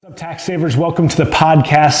What's up, tax savers? Welcome to the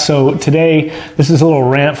podcast. So today, this is a little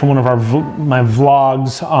rant from one of my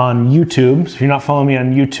vlogs on YouTube. So if you're not following me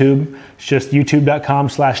on YouTube, it's just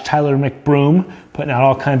youtube.com/Tyler McBroom, putting out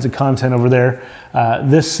all kinds of content over there.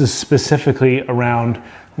 This is specifically around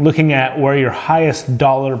looking at where your highest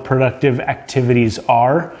dollar productive activities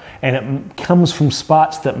are. And it comes from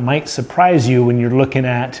spots that might surprise you when you're looking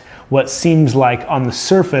at what seems like on the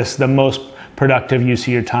surface the most productive use of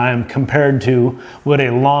your time compared to what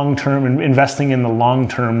a long-term, investing in the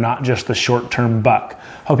long-term, not just the short-term buck.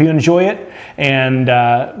 Hope you enjoy it, and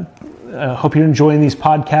hope you're enjoying these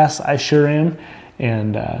podcasts. I sure am.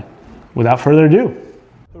 And without further ado,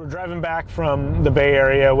 we're driving back from the Bay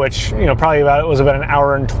Area, which probably was about an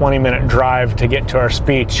hour and 20-minute drive to get to our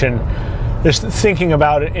speech. And just thinking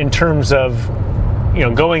about it in terms of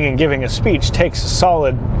going and giving a speech takes a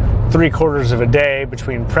solid 3/4 of a day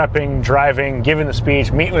between prepping, driving, giving the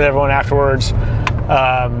speech, meeting with everyone afterwards,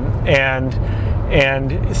 and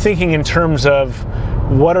thinking in terms of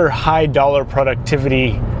what are high dollar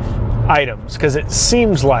productivity items, because it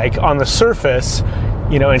seems like on the surface,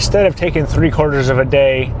 instead of taking 3/4 of a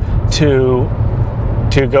day to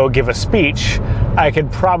go give a speech, I could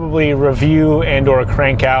probably review and or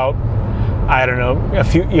crank out, I don't know, a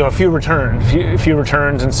few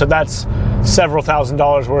returns, and so that's several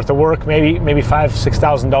 $1,000s worth of work, maybe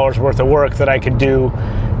 $5,000-6,000 worth of work that I could do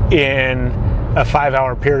in a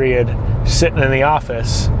 5-hour period sitting in the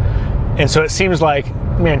office. And so it seems like,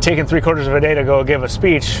 man, taking 3/4 of a day to go give a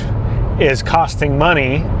speech is costing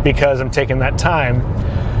money because I'm taking that time.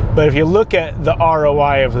 But if you look at the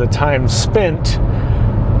ROI of the time spent,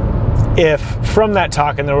 if from that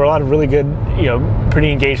talk, and there were a lot of really good,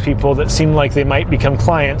 pretty engaged people that seemed like they might become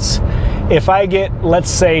clients, if I get, let's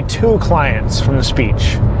say, 2 clients from the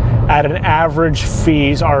speech at an average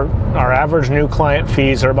fees, our average new client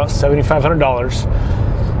fees are about $7,500.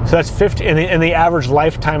 So that's 50, and the average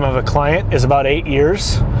lifetime of a client is about 8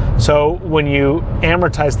 years. So when you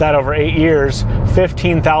amortize that over 8 years,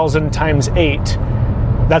 15,000 times 8,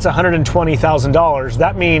 that's $120,000.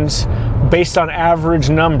 That means, based on average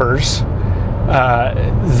numbers,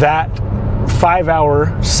 that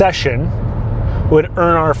 5-hour session would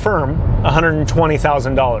earn our firm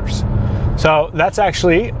 $120,000. So that's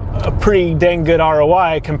actually a pretty dang good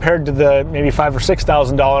ROI compared to the maybe $5,000 or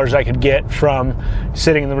 $6,000 I could get from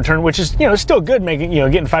sitting in the return, which is still good, making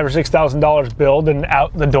getting $5,000 or $6,000 billed and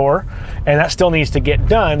out the door, and that still needs to get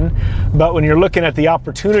done. But when you're looking at the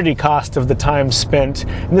opportunity cost of the time spent,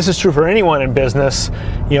 and this is true for anyone in business,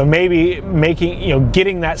 maybe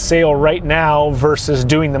getting that sale right now versus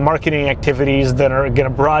doing the marketing activities that are going to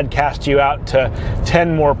broadcast you out to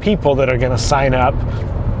 10 more people that are going to sign up,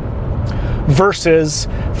 versus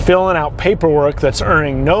filling out paperwork that's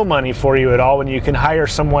earning no money for you at all, when you can hire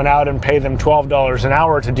someone out and pay them $12 an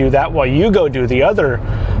hour to do that while you go do the other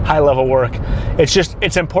high level work.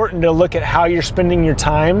 It's important to look at how you're spending your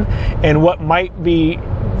time, and what might be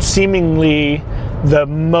seemingly the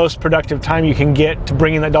most productive time you can get to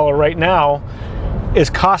bring in that dollar right now is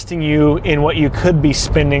costing you in what you could be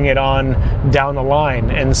spending it on down the line.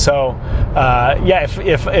 And so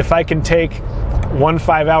if I can take one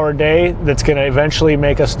 5-hour day that's going to eventually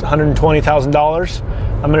make us $120,000,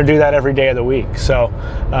 I'm going to do that every day of the week. So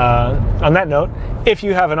on that note, if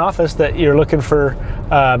you have an office that you're looking for,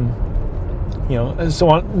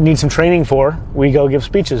 need some training for, we go give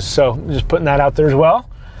speeches. So just putting that out there as well.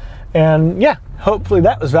 And yeah, hopefully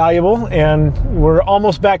that was valuable. And we're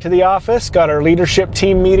almost back to the office. Got our leadership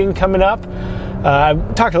team meeting coming up.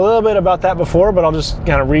 I've talked a little bit about that before, but I'll just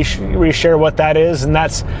kind of reshare what that is. And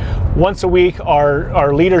that's once a week,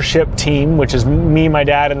 our leadership team, which is me, my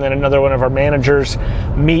dad, and then another one of our managers,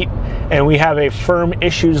 meet, and we have a firm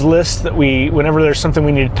issues list that whenever there's something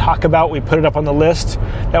we need to talk about, we put it up on the list.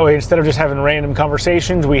 That way, instead of just having random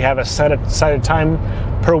conversations, we have a set of time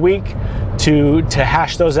per week to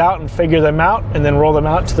hash those out and figure them out, and then roll them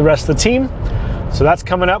out to the rest of the team. So that's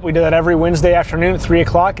coming up. We do that every Wednesday afternoon at 3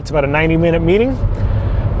 o'clock. It's about a 90-minute meeting.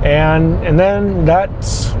 And then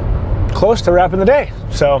that's close to wrapping the day.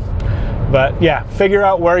 So, but yeah, figure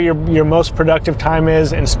out where your most productive time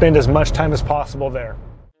is and spend as much time as possible there.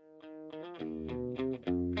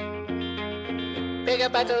 Big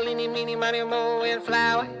up Bartolini, Mini, Money, Mo, and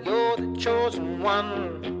Flower. You're the chosen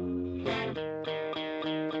one.